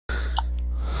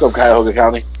What's up, Cuyahoga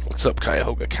County? What's up,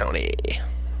 Cuyahoga County?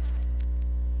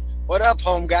 What up,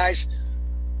 home guys?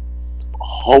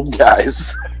 Home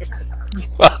guys.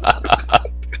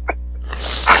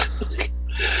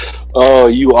 Oh,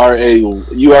 you are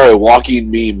a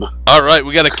walking meme. All right,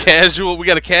 we got a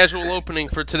casual opening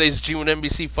for today's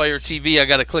G1NBC Fire TV. I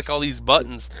got to click all these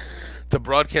buttons to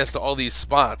broadcast to all these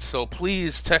spots. So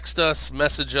please text us,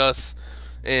 message us,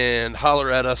 and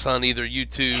holler at us on either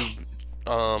YouTube,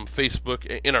 Facebook,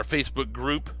 in our Facebook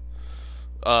group,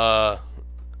 the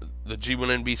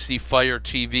G1NBC Fire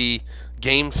TV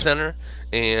Game Center,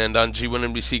 and on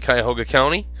G1NBC Cuyahoga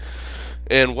County.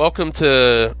 And welcome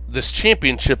to this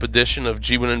championship edition of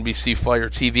G1NBC Fire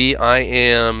TV. I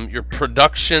am your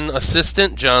production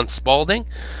assistant, John Spalding.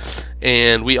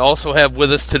 And we also have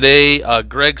with us today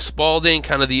Greg Spalding,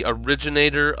 kind of the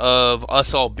originator of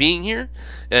us all being here.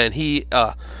 And he,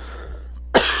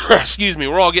 excuse me,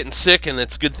 we're all getting sick, and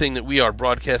it's a good thing that we are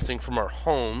broadcasting from our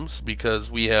homes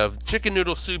because we have chicken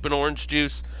noodle soup and orange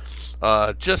juice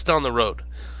just down the road.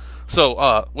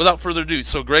 So, without further ado,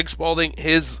 so Greg Spalding,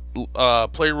 his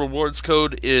player rewards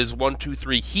code is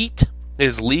 123HEAT.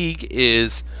 His league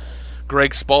is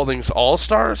Greg Spalding's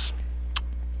All-Stars.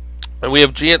 And we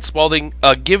have Jant Spalding.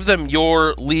 Give them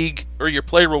your league or your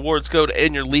player rewards code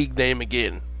and your league name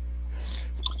again.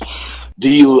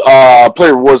 The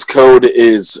player rewards code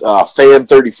is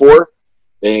FAN34,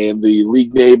 and the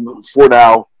league name for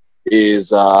now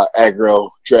is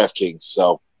Agro DraftKings.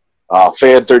 So,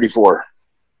 FAN34.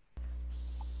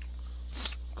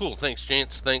 Cool. Thanks,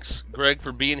 Jance. Thanks, Greg,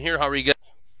 for being here. How are you guys?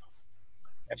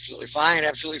 Absolutely fine.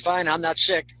 Absolutely fine. I'm not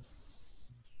sick.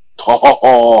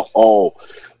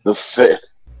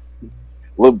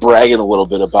 We're bragging a little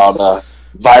bit about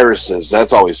viruses.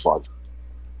 That's always fun.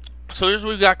 So here's what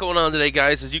we've got going on today,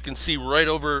 guys. As you can see right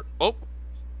over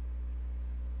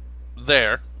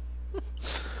there,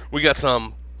 we got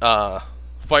some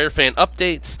FireFan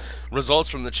updates, results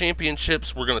from the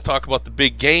championships. We're going to talk about the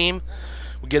big game.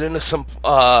 We'll get into some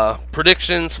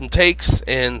predictions, some takes,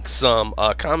 and some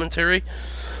commentary.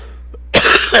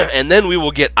 And then we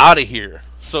will get out of here.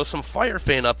 So some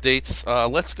FireFan updates.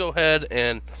 Let's go ahead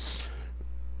and,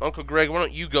 Uncle Greg, why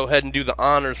don't you go ahead and do the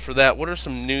honors for that? What are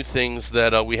some new things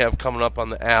that we have coming up on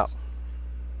the app?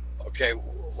 Okay,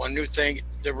 one new thing.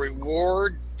 The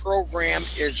reward program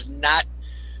is not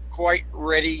quite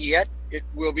ready yet. It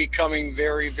will be coming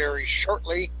very, very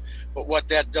shortly. But what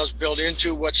that does build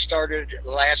into what started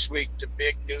last week, the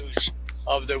big news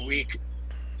of the week,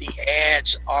 the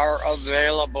ads are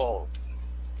available.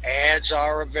 Ads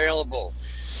are available.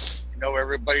 You know,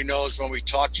 everybody knows when we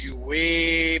talked to you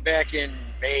way back in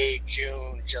May,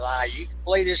 June, July, you can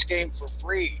play this game for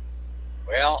free.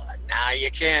 Well, now you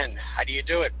can. How do you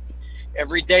do it?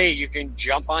 Every day you can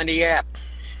jump on the app.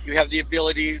 You have the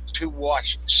ability to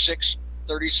watch 6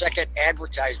 30-second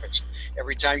advertisements.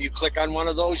 Every time you click on one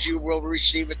of those, you will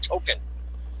receive a token.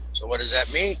 So what does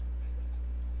that mean?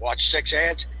 Watch 6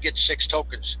 ads, get 6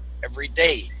 tokens every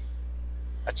day.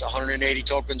 That's 180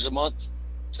 tokens a month.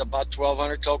 It's about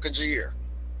 1,200 tokens a year.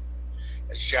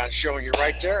 As John's showing you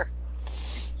right there,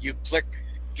 you click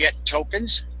get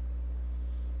tokens.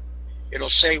 It'll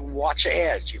say watch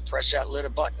ads. You press that little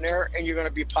button there, and you're going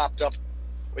to be popped up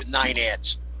with 9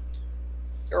 ads.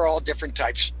 They're all different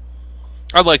types.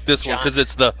 I like this one because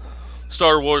it's the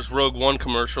Star Wars Rogue One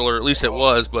commercial, or at least it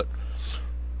was, but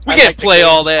we can't play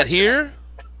all that here.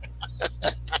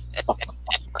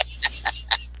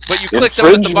 But you click them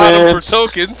at the bottom for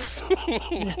tokens.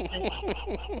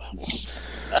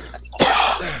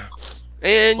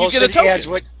 And you get a token. Ads,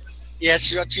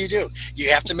 yes, what you do.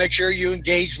 You have to make sure you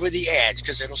engage with the ads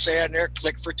because it'll say on there,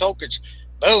 click for tokens.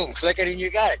 Boom, click it and you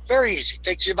got it. Very easy.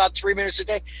 Takes you about 3 minutes a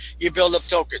day. You build up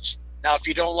tokens. Now, if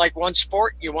you don't like one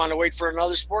sport, you want to wait for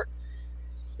another sport.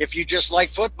 If you just like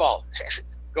football,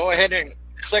 go ahead and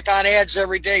click on ads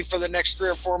every day for the next 3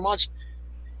 or 4 months.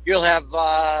 You'll have,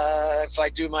 if I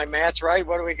do my math right,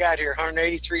 what do we got here?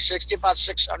 180, 360, about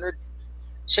 600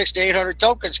 to 800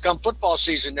 tokens come football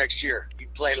season next year. You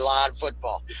played a lot of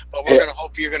football, but we're going to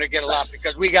hope you're going to get a lot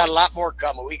because we got a lot more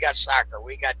coming. We got soccer,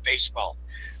 we got baseball,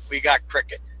 we got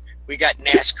cricket, we got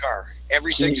NASCAR.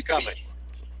 Everything's coming.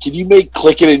 Can you make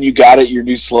 "Click It and You Got It" your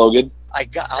new slogan? I'll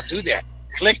do that.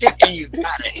 Click it and you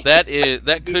got it.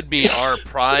 That could be our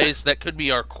prize. That could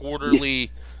be our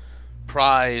quarterly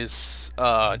prize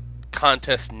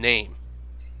contest name.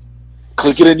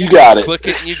 Click it and you got it. Click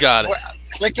it and you got it.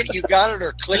 Click it, you got it,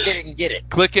 or click it and get it.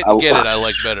 Click it and get it. I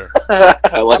like better.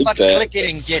 I like How about that. Click it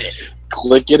and get it.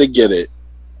 Click it and get it.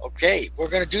 Okay, we're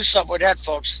gonna do something with that,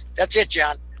 folks. That's it,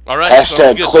 John. All right.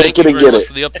 Hashtag so click it and get it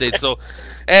for the update. So,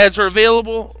 ads are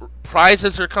available.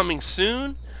 Prizes are coming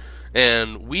soon.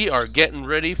 and we are getting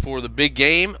ready for the big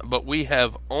game, but we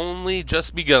have only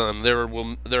just begun.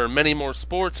 There are many more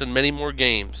sports and many more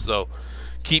games, so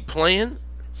keep playing.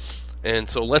 And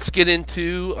so let's get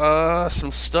into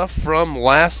some stuff from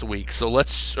last week. So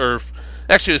actually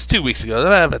it was 2 weeks ago.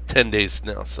 I have 10 days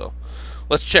now, so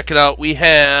let's check it out. We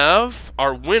have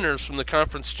our winners from the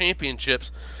conference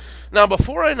championships. Now,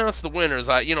 before I announce the winners,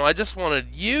 I just wanted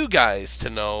you guys to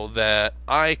know that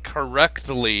I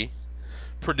correctly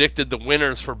predicted the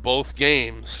winners for both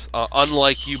games,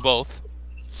 unlike you both.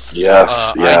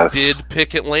 Yes. I did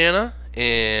pick Atlanta,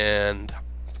 and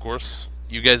of course,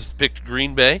 you guys picked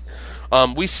Green Bay.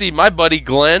 We see my buddy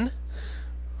Glenn,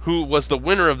 who was the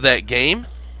winner of that game,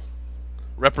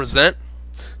 represent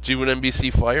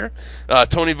G1NBC Fire.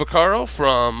 Tony Vaccaro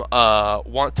from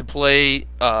Want to Play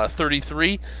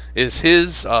 33 is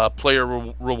his player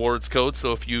rewards code.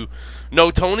 So if you know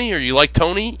Tony or you like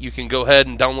Tony, you can go ahead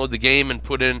and download the game and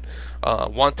put in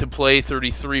Want to Play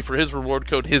 33 for his reward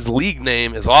code. His league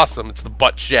name is awesome. It's the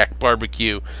Butt Shack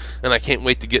Barbecue, and I can't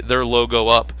wait to get their logo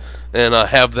up and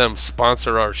have them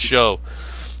sponsor our show.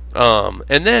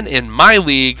 And then in my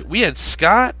league, we had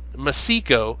Scott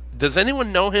Masico. Does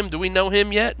anyone know him? Do we know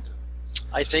him yet?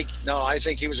 I think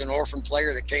he was an orphan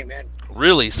player that came in.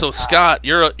 Really? So Scott,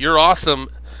 you're awesome,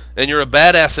 and you're a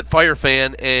badass at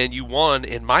FireFan, and you won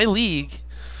in my league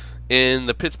in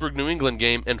the Pittsburgh New England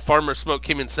game, and Farmer Smoke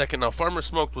came in second. Now Farmer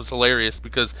Smoke was hilarious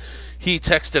because he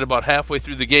texted about halfway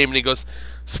through the game, and he goes,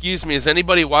 "Excuse me, is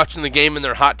anybody watching the game in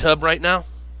their hot tub right now?"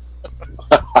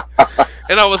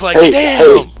 And I was like,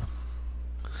 "Damn." Hey,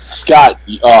 Scott,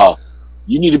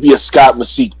 you need to be a Scott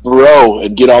Masique bro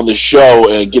and get on the show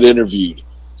and get interviewed.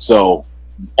 So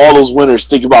all those winners,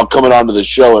 think about coming onto the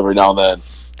show every now and then.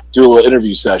 Do a little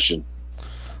interview session.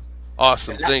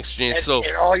 Awesome. Thanks, Gene. So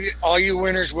all you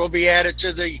winners will be added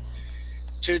to the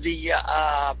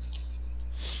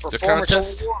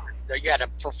performance award. The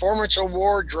performance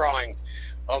award drawing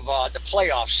of the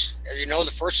playoffs. As you know,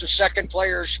 the first and second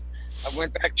players, I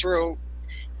went back through,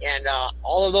 and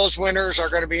all of those winners are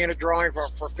going to be in a drawing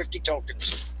for 50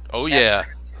 tokens. Oh, yeah.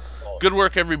 Good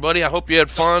work, everybody. I hope you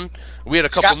had fun. We had a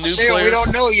couple new players. We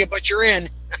don't know you, but you're in.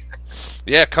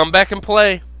 Yeah, come back and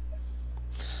play.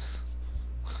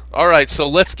 All right, so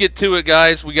let's get to it,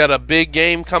 guys. We got a big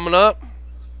game coming up.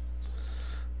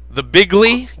 The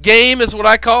Bigly game is what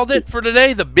I called it for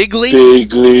today. The Bigly.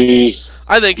 Bigly.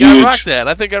 I think Huge. I rocked that.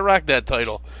 I think I rocked that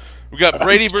title. We got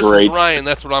Brady versus great. Ryan.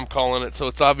 That's what I'm calling it. So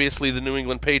it's obviously the New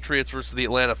England Patriots versus the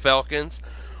Atlanta Falcons.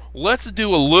 Let's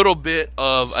do a little bit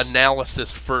of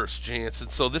analysis first, Chance.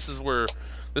 And so this is where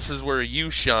you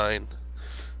shine.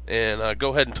 And go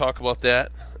ahead and talk about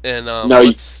that. And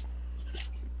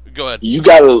go ahead. You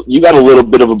got a little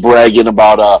bit of a bragging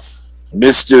about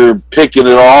Mr. Picking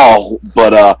It All,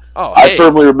 but I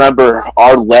firmly remember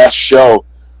our last show.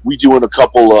 We doing a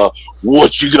couple of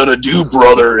 "What you gonna do,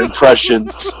 brother"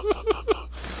 impressions.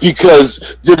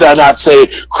 Because did I not say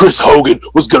Chris Hogan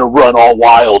was gonna run all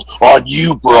wild on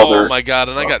you, brother? Oh my God!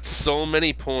 And I got so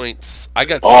many points. I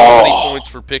got so many points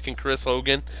for picking Chris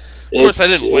Hogan. Of course, I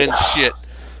didn't win shit,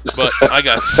 but I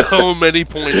got so many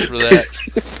points for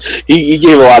that. He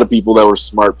gave a lot of people that were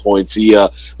smart points.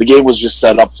 The game was just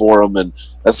set up for him, and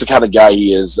that's the kind of guy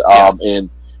he is. Yeah.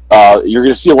 And you're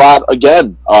going to see a lot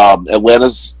again.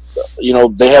 Atlanta's,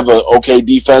 they have a okay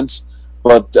defense,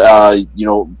 but a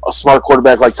smart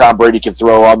quarterback like Tom Brady can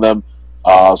throw on them.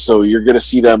 So you're going to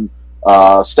see them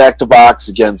stack the box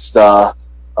against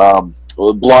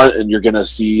Blunt, and you're going to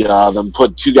see them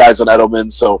put two guys on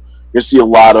Edelman. So you're going to see a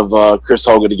lot of Chris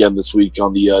Hogan again this week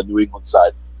on the New England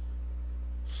side.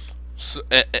 So,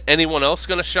 anyone else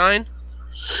going to shine?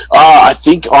 I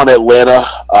think on Atlanta,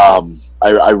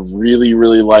 I really,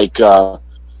 really like our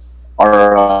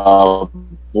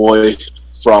boy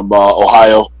from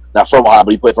Ohio. Not from Ohio,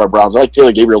 but he played for our Browns. I like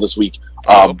Taylor Gabriel this week.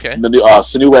 Okay.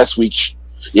 Sanu last week,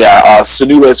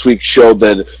 Sanu last week showed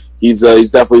that he's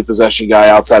definitely a possession guy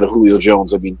outside of Julio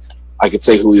Jones. I mean, I could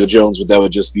say Julio Jones, but that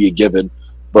would just be a given.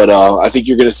 But I think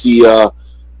you're going to see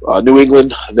New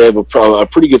England. They have a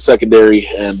pretty good secondary,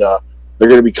 and they're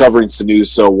going to be covering Sanu.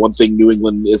 So one thing New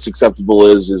England is acceptable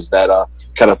is that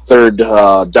kind of third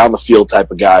down the field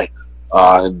type of guy,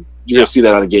 and you're going to see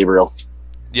that out of Gabriel.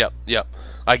 Yep.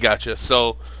 I gotcha.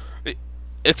 So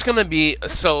it's going to be –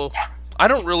 so I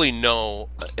don't really know.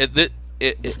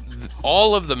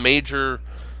 All of the major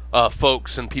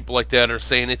folks and people like that are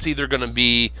saying it's either going to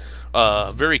be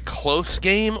a very close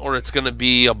game or it's going to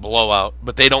be a blowout.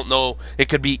 But they don't know. It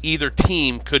could be either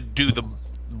team could do the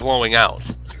blowing out.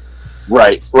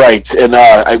 Right. And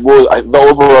the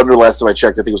over-under last time I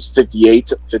checked, I think it was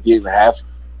 58 and a half.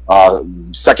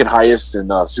 second highest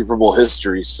in Super Bowl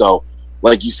history. So,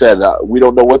 like you said, we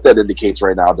don't know what that indicates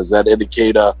right now. Does that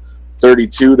indicate a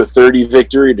 32-30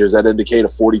 victory? Does that indicate a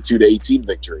 42-18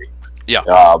 victory? Yeah.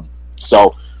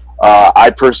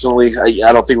 I personally,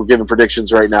 I don't think we're giving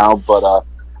predictions right now, but I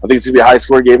think it's going to be a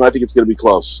high-scoring game. I think it's going to be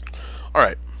close. All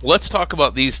right. Let's talk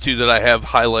about these two that I have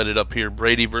highlighted up here,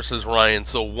 Brady versus Ryan.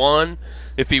 So one,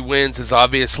 if he wins, is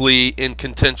obviously in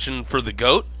contention for the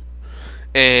GOAT.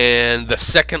 And the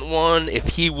second one, if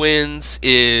he wins,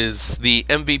 is the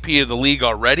MVP of the league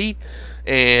already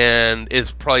and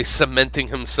is probably cementing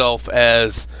himself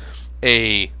as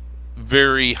a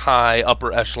very high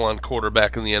upper echelon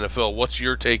quarterback in the NFL. What's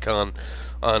your take on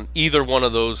either one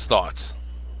of those thoughts?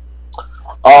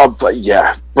 But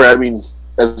yeah, I mean,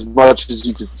 as much as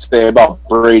you could say about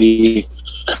Brady,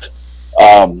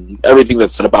 everything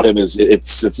that's said about him is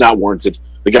it's not warranted.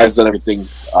 The guy's done everything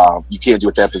you can't do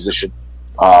at that position.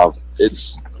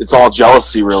 It's all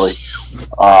jealousy, really.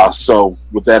 So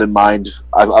with that in mind,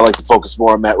 I like to focus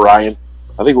more on Matt Ryan.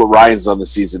 I think what Ryan's done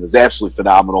this season is absolutely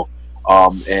phenomenal.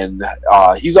 And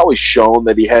he's always shown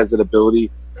that he has an ability.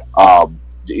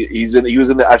 He was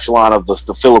in the echelon of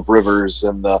the Phillip Rivers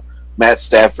and the Matt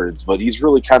Staffords, but he's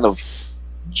really kind of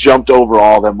jumped over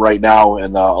all of them right now,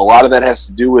 and a lot of that has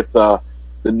to do with the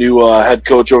new head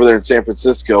coach over there in San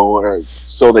Francisco, or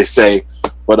so they say.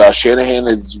 But Shanahan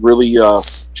has really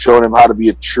shown him how to be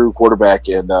a true quarterback,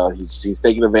 and he's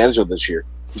taking advantage of this year.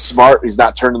 He's smart. He's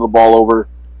not turning the ball over.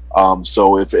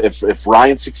 So if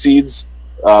Ryan succeeds,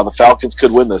 the Falcons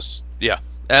could win this. Yeah,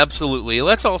 absolutely.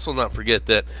 Let's also not forget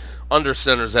that under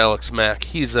center's Alex Mack.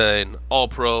 He's an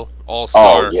all-pro,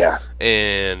 all-star. Oh, yeah.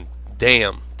 And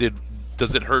damn,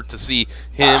 does it hurt to see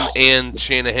him and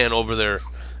Shanahan over there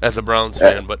as a Browns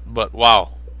fan? But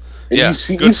wow. And yeah,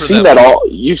 you've seen that all.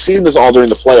 You've seen this all during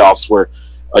the playoffs, where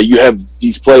you have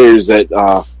these players that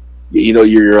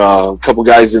you're a couple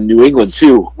guys in New England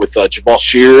too, with Jabal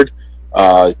Sheard.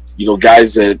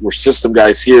 Guys that were system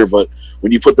guys here, but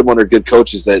when you put them under good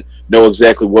coaches that know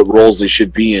exactly what roles they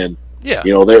should be in, yeah,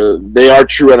 they are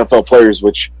true NFL players,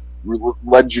 which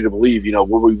led you to believe,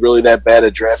 were we really that bad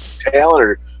at drafting talent,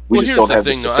 or we just don't have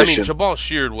the sufficient? I mean, Jabal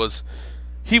Sheard was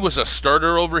a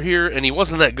starter over here, and he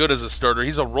wasn't that good as a starter.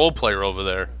 He's a role player over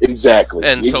there. Exactly.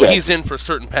 And so he's in for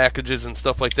certain packages and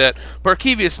stuff like that.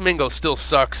 Barkevius Mingo still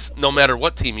sucks no matter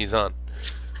what team he's on.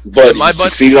 But he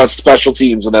succeeded on special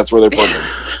teams, and that's where they're putting him.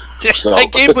 So. I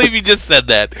can't believe you just said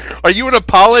that. Are you an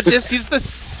apologist? He's the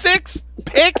 6th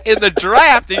pick in the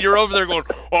draft, and you're over there going,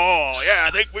 oh, yeah,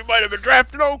 I think we might have been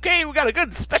drafted okay. We got a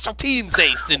good special teams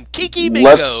ace in Kiki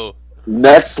Mingo.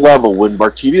 Next level, when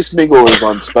Barkevius Mingo is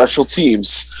on special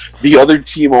teams, the other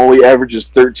team only averages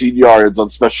 13 yards on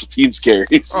special teams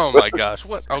carries. Oh, my gosh.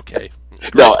 What? Okay.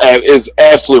 Great. No, it's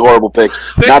absolutely horrible pick.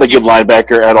 Not a good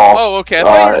linebacker at all. Oh, okay. I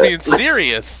thought you were being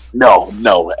serious. No,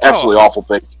 absolutely awful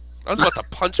pick. I was about to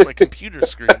punch my computer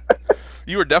screen.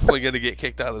 You were definitely going to get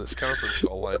kicked out of this conference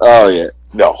call line. Oh, yeah.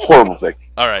 No, horrible pick.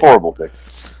 All right. Horrible pick.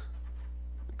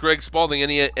 Greg Spalding,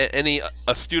 any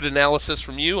astute analysis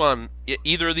from you on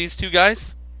either of these two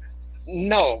guys?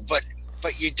 No, but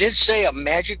you did say a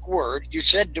magic word. You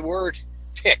said the word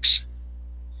picks.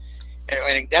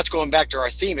 And that's going back to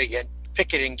our theme again.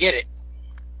 Pick it and get it.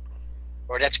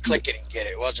 Or that's click it and get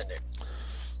it, wasn't it?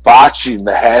 Botching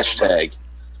the hashtag.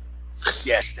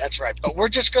 Yes, that's right. But we're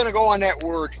just going to go on that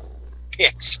word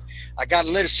picks. I got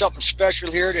a little something special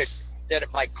here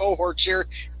that my cohorts here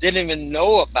didn't even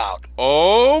know about.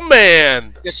 Oh,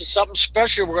 man. This is something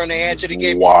special we're going to add to the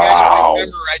game. Wow. You guys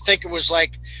remember, I think it was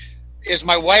like, is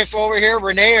my wife over here?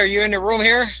 Renee, are you in the room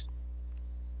here?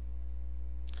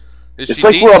 It's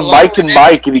like we're on Mike and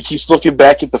Mike, and he keeps looking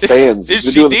back at the fans. He's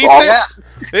been doing this all. Yeah.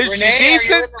 Renee, are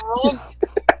you in the room?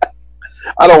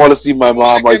 I don't want to see my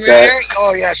mom like that.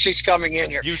 Oh, yeah, she's coming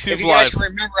in here. YouTube if you guys Live.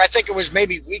 remember, I think it was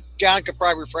maybe John could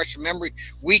probably refresh your memory,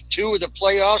 week 2 of the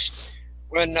playoffs,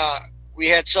 when we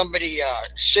had somebody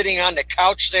sitting on the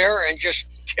couch there and just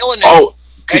killing it. Oh,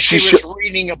 because she was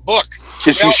reading a book.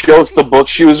 Can she show us the book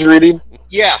she was reading?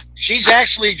 Yeah, she's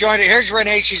actually joining. Here's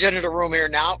Renee. She's into the room here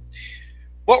now.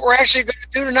 What we're actually going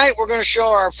to do tonight, we're going to show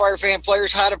our FireFan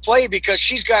players how to play, because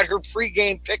she's got her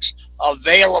pregame picks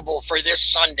available for this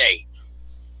Sunday.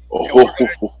 Oh.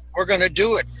 We're going to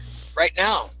do it right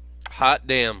now. Hot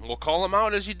damn. We'll call them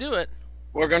out as you do it.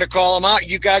 We're going to call them out.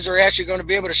 You guys are actually going to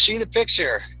be able to see the picks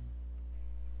here.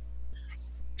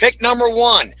 Pick number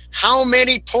 1. How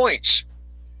many points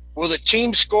will the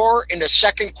team score in the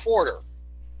second quarter?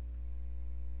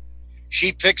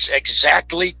 She picks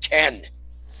exactly 10.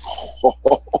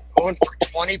 Going for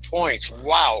 20 points.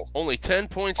 Wow. Only 10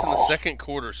 points in the second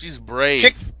quarter. She's brave.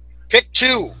 Pick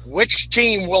 2. Which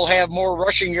team will have more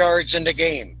rushing yards in the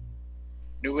game?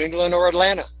 New England or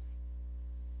Atlanta?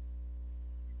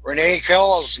 Renee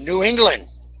calls New England.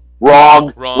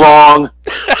 Wrong. Wrong,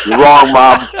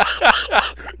 Mom.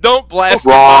 Don't blast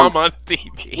your mom on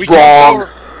TV.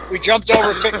 We jumped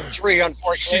over pick 3,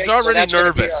 unfortunately. She's already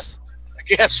nervous.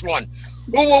 Guess one.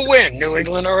 Who will win, New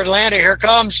England or Atlanta? Here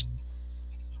comes.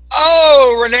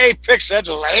 Oh, Renee picks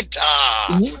Atlanta.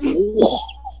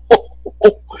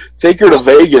 Take her to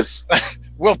Vegas.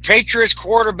 Will Patriots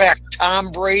quarterback Tom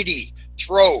Brady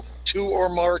throw 2 or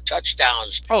more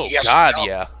touchdowns? Oh, yes God, no?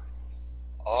 yeah.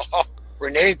 Oh,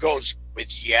 Renee goes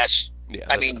with yes. Yeah,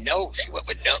 I mean, no. She went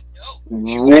with no.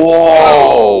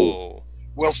 Whoa.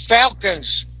 Will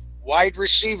Falcons wide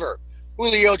receiver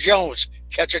Julio Jones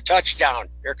catch a touchdown?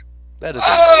 That is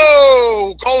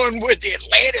going with the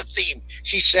Atlanta theme.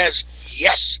 She says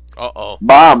yes.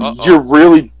 Mom, you're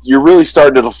really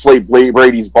starting to deflate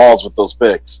Brady's balls with those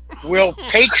picks. Will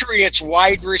Patriots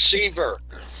wide receiver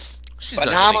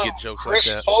phenomenal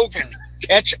Chris Hogan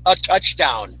catch a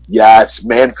touchdown? Yes,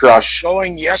 man crush.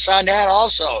 Going yes on that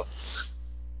also.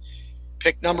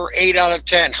 Pick number 8 out of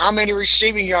 10. How many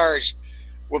receiving yards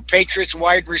will Patriots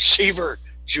wide receiver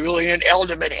Julian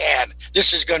Edelman have?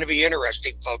 This is going to be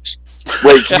interesting, folks.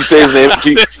 Wait, can you say his name?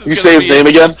 Can you say his name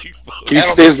again? Can you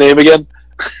say his name again?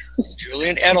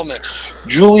 Julian Edelman.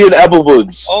 Julian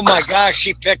Edelman. Oh my gosh,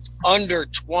 she picked under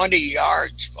 20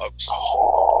 yards, folks.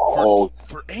 Oh,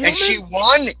 and she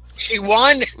won. She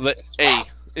won. Hey,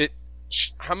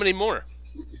 how many more?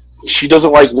 She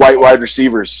doesn't like white wide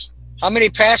receivers. How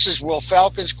many passes will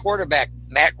Falcons quarterback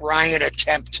Matt Ryan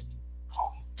attempt?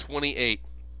 28.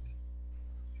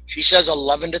 She says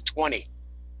 11 to 20.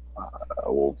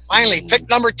 Finally, pick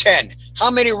number 10. How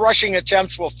many rushing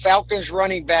attempts will Falcons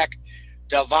running back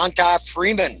Devonta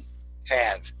Freeman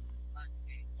have?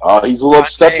 He's a little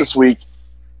upset this week.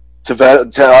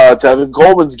 Tevin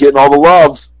Coleman's getting all the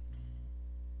love.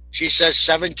 She says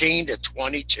 17 to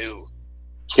 22.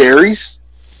 Carries?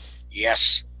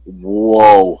 Yes.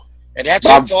 Whoa. And that's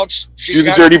it, folks. Do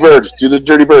the dirty bird. Do the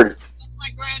dirty bird. That's my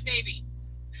grandbaby.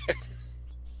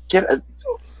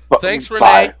 Thanks, Renee.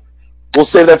 Bye. We'll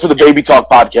save that for the Baby Talk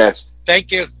podcast.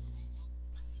 Thank you.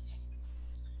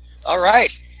 All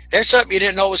right. There's something you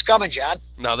didn't know was coming, John.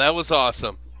 No, that was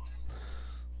awesome.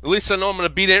 At least I know I'm going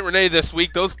to beat Aunt Renee this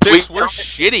week. Those picks were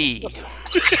shitty.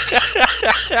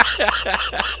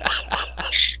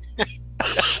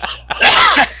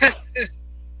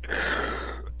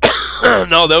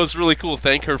 No, that was really cool.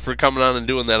 Thank her for coming on and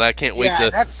doing that. I can't wait to...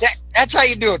 That's how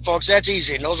you do it, folks. That's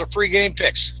easy. And those are pregame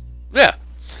picks. Yeah.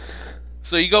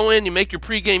 So you go in, you make your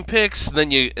pregame picks,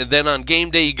 then on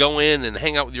game day you go in and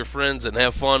hang out with your friends and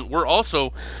have fun. We're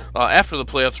also, after the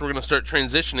playoffs, we're going to start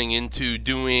transitioning into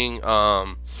doing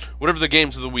whatever the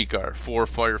games of the week are for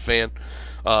FireFan.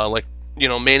 Like,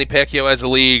 Manny Pacquiao has a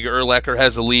league, Urlacher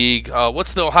has a league.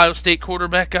 What's the Ohio State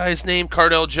quarterback guy's name?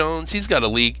 Cardell Jones. He's got a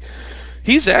league.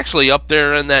 He's actually up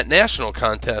there in that national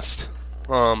contest,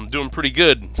 doing pretty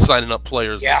good, signing up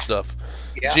players and stuff.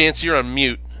 Yeah. Jance, you're on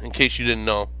mute, in case you didn't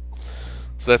know.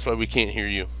 So that's why we can't hear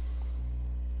you.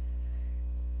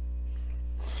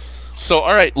 So,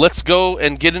 all right, let's go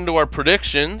and get into our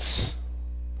predictions.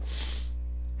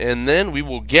 And then we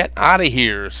will get out of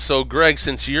here. So, Greg,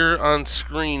 since you're on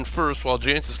screen first while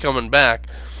Jance is coming back,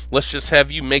 let's just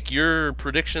have you make your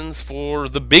predictions for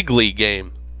the big league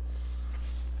game.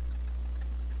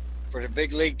 For the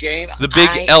big league game? The big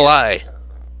LI.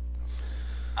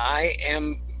 I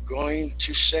am going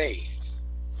to say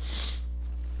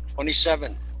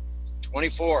 27,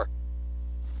 24,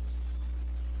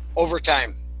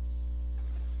 overtime,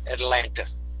 Atlanta.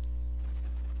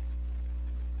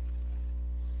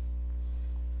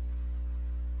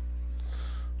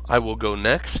 I will go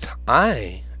next.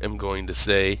 I am going to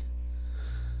say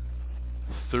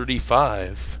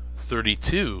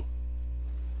 35-32,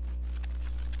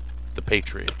 the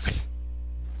Patriots.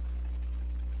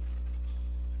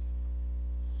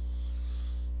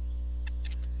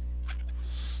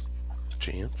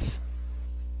 Chance.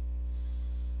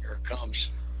 Here it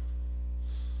comes.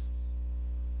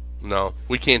 No,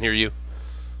 we can't hear you.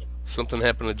 Something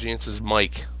happened to Jance's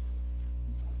mic.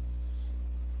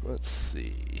 Let's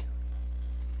see.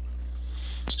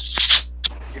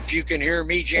 If you can hear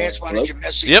me, Jance, why don't you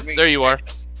message me? Yep, there you are.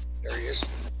 There he is.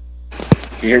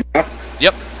 Can you hear me now?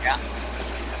 Yep. Yeah.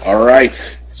 All right.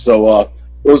 So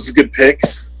those are good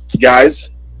picks, guys.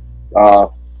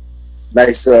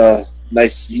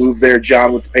 Nice move there,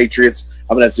 John, with the Patriots.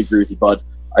 I'm gonna have to agree with you, bud.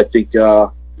 I think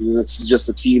this is just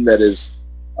a team that is,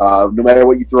 no matter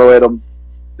what you throw at them,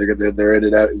 they're in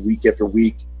it out week after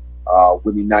week.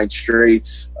 winning 9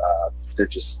 straight. They're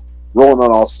just rolling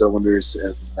on all cylinders,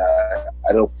 and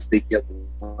I don't think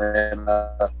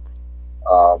Atlanta.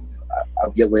 I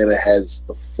think Atlanta has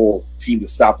the full team to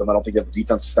stop them. I don't think they have the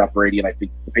defense to stop Brady, and I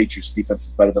think the Patriots' defense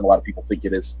is better than a lot of people think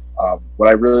it is. What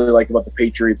I really like about the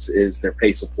Patriots is their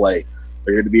pace of play.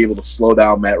 They're going to be able to slow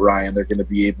down Matt Ryan. They're going to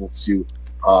be able to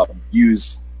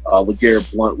use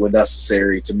LeGarrette Blount when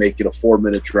necessary to make it a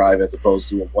 4-minute drive as opposed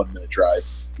to a 1-minute drive,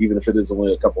 even if it is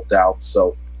only a couple downs.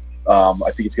 So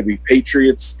I think it's going to be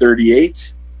Patriots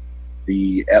 38,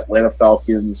 the Atlanta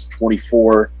Falcons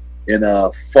 24, in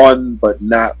a fun but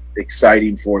not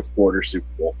exciting fourth quarter Super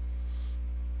Bowl.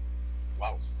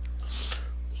 Wow.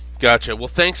 Gotcha. Well,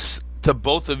 thanks to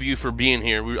both of you for being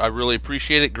here. I really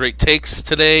appreciate it. Great takes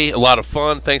today. A lot of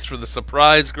fun. Thanks for the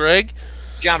surprise, Greg.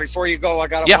 John, before you go, I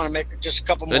want to make just a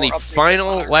couple more Any updates.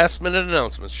 final last-minute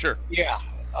announcements? Sure. Yeah.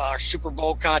 Super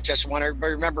Bowl contest. I want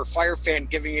everybody to remember FireFan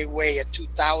giving away a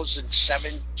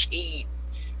 2017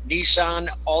 Nissan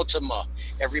Altima.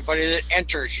 Everybody that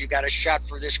enters, you got a shot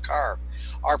for this car.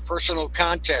 Our personal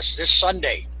contest this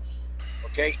Sunday.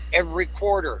 Okay, every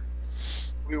quarter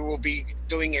we will be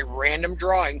doing a random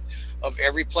drawing of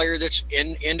every player that's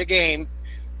in the game.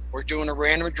 We're doing a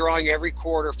random drawing every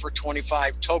quarter for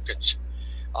 25 tokens.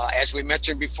 As we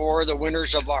mentioned before, the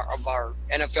winners of our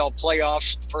NFL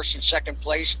playoffs, first and second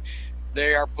place,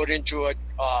 they are put into a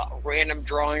random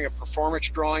drawing, a performance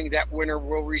drawing. That winner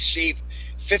will receive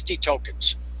 50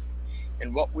 tokens.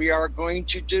 And what we are going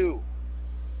to do,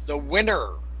 the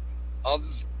winner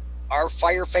of our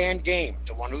FireFan game,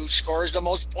 the one who scores the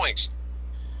most points,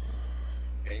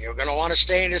 and you're going to want to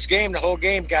stay in this game the whole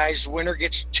game, guys. The winner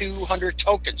gets 200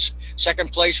 tokens.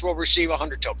 Second place will receive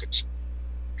 100 tokens.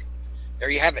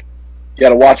 There you have it. You got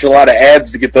to watch a lot of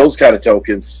ads to get those kind of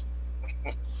tokens.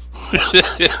 But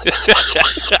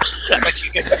you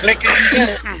can click it and get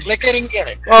it. Click it and get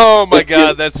it. Oh my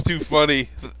God, that's too funny.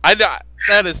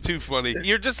 That is too funny.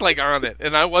 You're just like on it,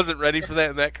 and I wasn't ready for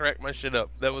that, and that cracked my shit up.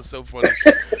 That was so funny.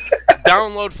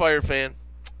 Download FireFan.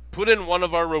 Put in one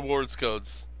of our rewards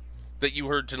codes that you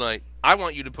heard tonight. I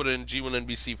want you to put in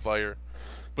G1NBC Fire.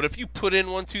 But if you put in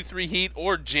 123 Heat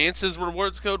or Jance's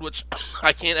rewards code, which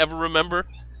I can't ever remember,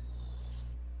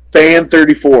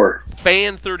 Fan34.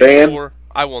 Fan34.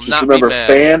 I will just not remember be mad.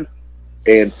 Fan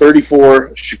and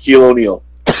 34 Shaquille O'Neal.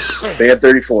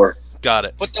 Fan34. Got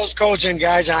it. Put those codes in,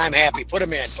 guys, and I'm happy. Put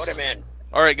them in. Put them in.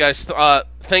 All right, guys.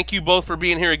 Thank you both for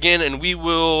being here again, and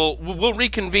we'll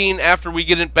reconvene after we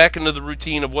get it back into the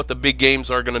routine of what the big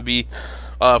games are going to be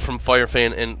from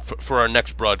FireFan and for our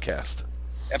next broadcast.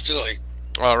 Absolutely.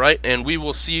 All right, and we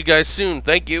will see you guys soon.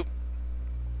 Thank you.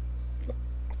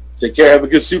 Take care. Have a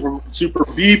good super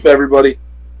beep, everybody.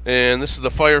 And this is the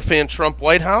FireFan Trump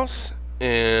White House,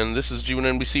 and this is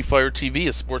G1NBC Fire TV,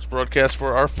 a sports broadcast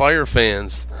for our Fire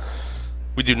fans.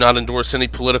 We do not endorse any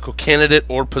political candidate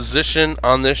or position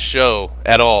on this show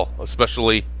at all,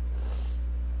 especially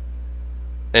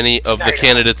any of the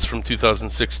candidates from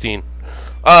 2016.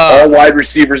 All wide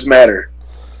receivers matter.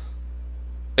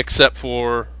 Except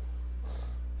for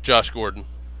Josh Gordon.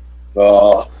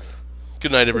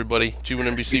 Good night, everybody.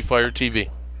 G1NBC Fire TV.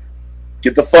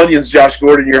 Get the Funyuns, Josh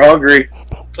Gordon. You're hungry.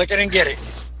 Click it and get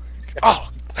it. Oh,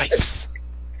 nice.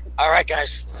 All right,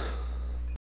 guys.